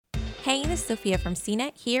Hey, this is Sophia from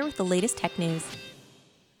CNET here with the latest tech news.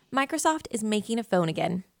 Microsoft is making a phone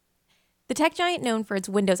again. The tech giant known for its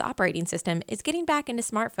Windows operating system is getting back into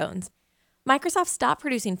smartphones. Microsoft stopped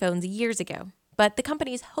producing phones years ago, but the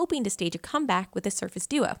company is hoping to stage a comeback with the Surface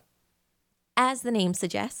Duo. As the name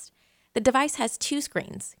suggests, the device has two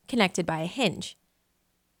screens connected by a hinge.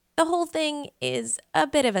 The whole thing is a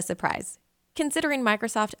bit of a surprise, considering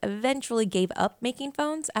Microsoft eventually gave up making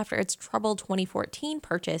phones after its troubled 2014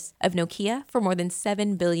 purchase of Nokia for more than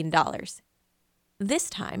 $7 billion. This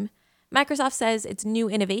time, Microsoft says its new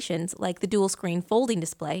innovations like the dual-screen folding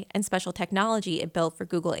display and special technology it built for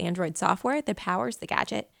Google Android software that powers the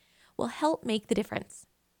gadget will help make the difference.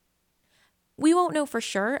 We won't know for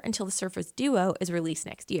sure until the Surface Duo is released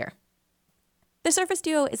next year. The Surface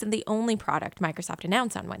Duo isn't the only product Microsoft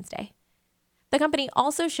announced on Wednesday. The company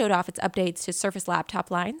also showed off its updates to Surface laptop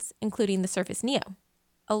lines, including the Surface Neo,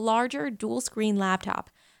 a larger dual-screen laptop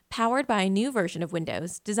powered by a new version of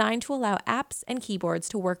Windows designed to allow apps and keyboards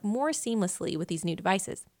to work more seamlessly with these new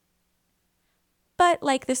devices. But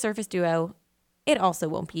like the Surface Duo, it also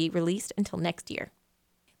won't be released until next year.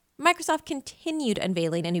 Microsoft continued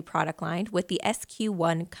unveiling a new product line with the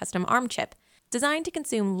SQ1 custom ARM chip, designed to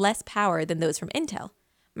consume less power than those from Intel,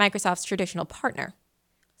 Microsoft's traditional partner.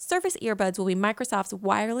 Surface earbuds will be Microsoft's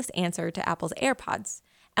wireless answer to Apple's AirPods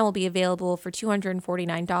and will be available for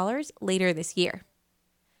 $249 later this year.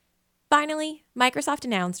 Finally, Microsoft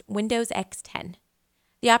announced Windows X10.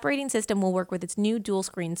 The operating system will work with its new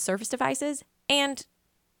dual-screen Surface devices and,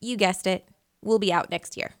 you guessed it, will be out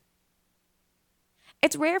next year.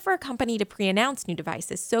 It's rare for a company to pre-announce new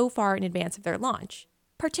devices so far in advance of their launch,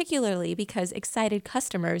 particularly because excited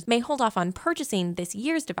customers may hold off on purchasing this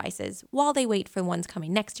year's devices while they wait for ones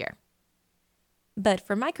coming next year. But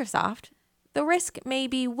for Microsoft, the risk may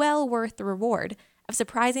be well worth the reward of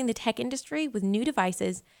surprising the tech industry with new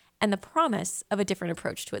devices and the promise of a different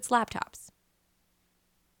approach to its laptops.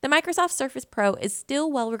 The Microsoft Surface Pro is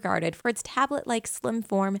still well regarded for its tablet-like slim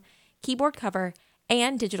form, keyboard cover,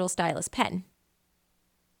 and digital stylus pen.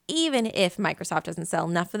 Even if Microsoft doesn't sell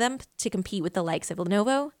enough of them to compete with the likes of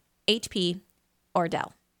Lenovo, HP, or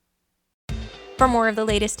Dell. For more of the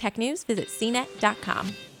latest tech news, visit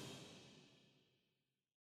cnet.com.